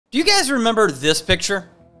Do you guys remember this picture?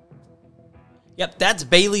 Yep, that's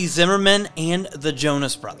Bailey Zimmerman and the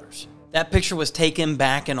Jonas Brothers. That picture was taken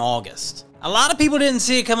back in August. A lot of people didn't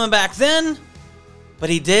see it coming back then, but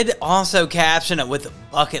he did also caption it with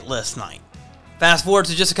Bucket List Night. Fast forward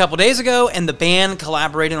to just a couple days ago, and the band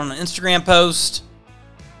collaborated on an Instagram post.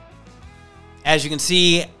 As you can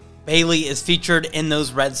see, Bailey is featured in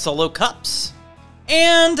those red solo cups.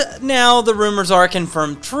 And now the rumors are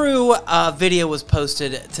confirmed true. A video was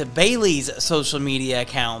posted to Bailey's social media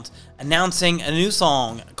account announcing a new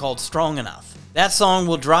song called Strong Enough. That song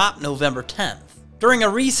will drop November 10th. During a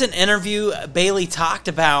recent interview, Bailey talked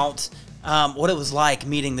about what it was like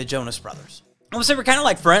meeting the Jonas Brothers. I would say we're kind of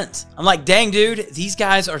like friends. I'm like, dang dude, these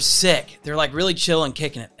guys are sick. They're like really chill and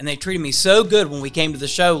kicking it. And they treated me so good when we came to the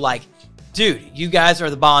show. Like, dude, you guys are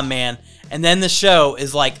the bomb, man. And then the show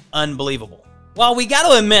is like unbelievable. While we got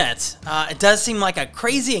to admit, it does seem like a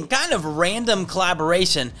crazy and kind of random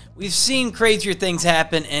collaboration. We've seen crazier things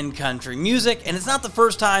happen in country music, and it's not the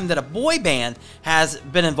first time that a boy band has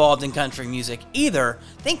been involved in country music either.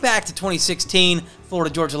 Think back to 2016, Florida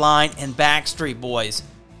Georgia Line and Backstreet Boys.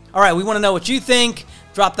 All right, we want to know what you think.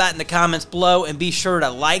 Drop that in the comments below, and be sure to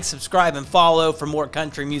like, subscribe, and follow for more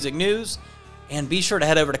country music news. And be sure to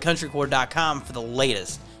head over to countrycore.com for the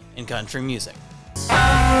latest in country music.